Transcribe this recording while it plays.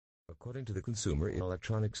According to the Consumer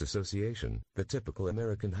Electronics Association, the typical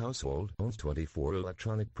American household owns 24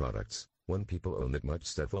 electronic products. When people own that much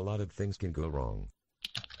stuff, a lot of things can go wrong.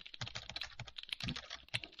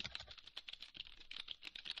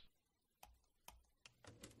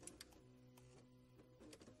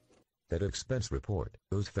 That expense report,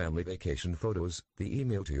 those family vacation photos, the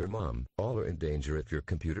email to your mom, all are in danger if your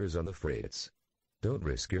computer's on the fritz. Don't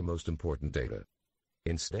risk your most important data.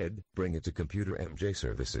 Instead, bring it to Computer MJ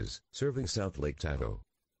Services, serving South Lake Tahoe.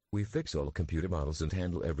 We fix all computer models and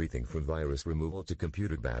handle everything from virus removal to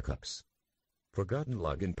computer backups. Forgotten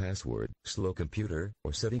login password, slow computer,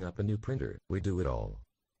 or setting up a new printer, we do it all.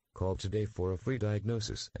 Call today for a free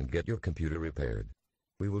diagnosis and get your computer repaired.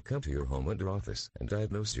 We will come to your home or office and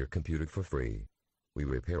diagnose your computer for free. We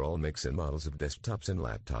repair all makes and models of desktops and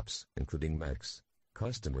laptops, including Macs.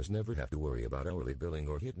 Customers never have to worry about hourly billing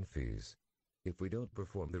or hidden fees. If we don't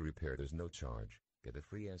perform the repair, there's no charge. Get a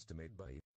free estimate by